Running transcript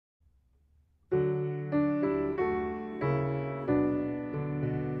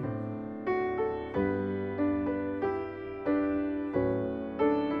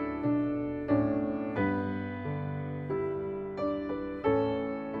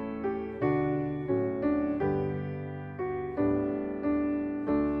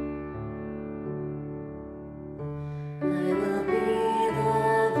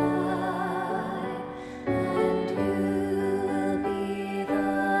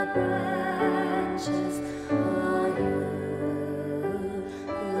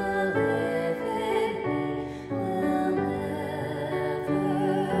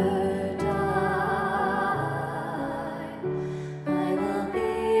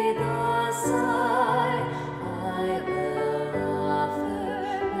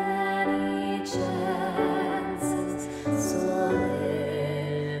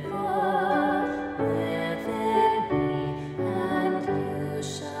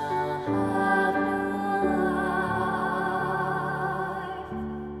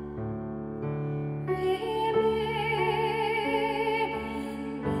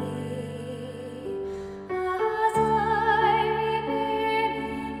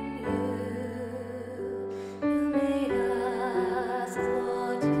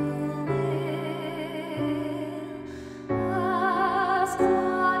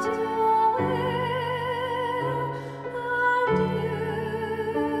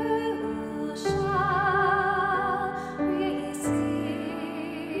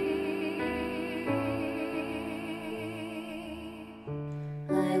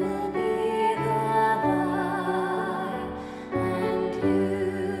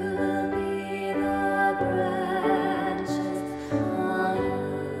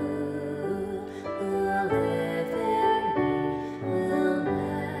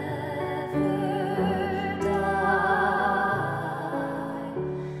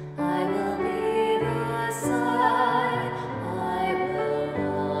side, I will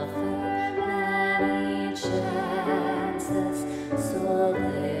offer many chances. So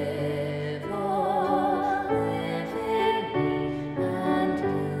live, oh, live in me, and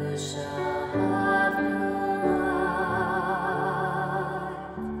you shall have new life.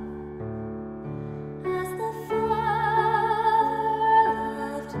 As the Father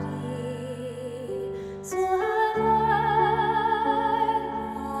loved me, so have I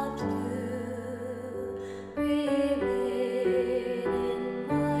loved you. Remain in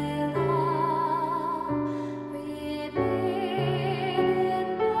my love, remain in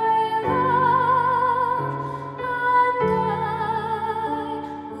my love, and I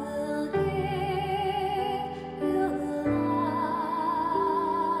will give you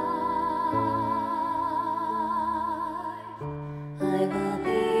life. I will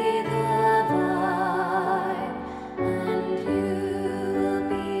be the vine, and you will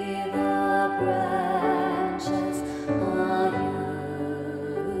be the branches. All you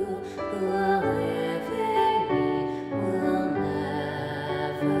who live in me will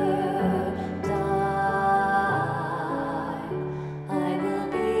never die. I will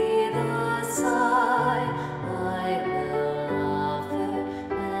be the sign, I will offer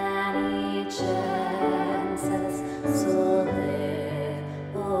many chances. So live,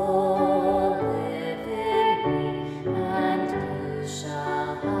 oh, live in me, and you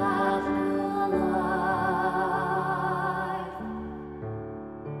shall have new life.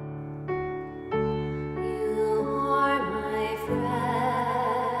 You are my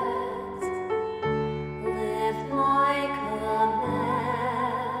friends, live my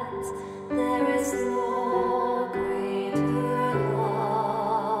commands. There is no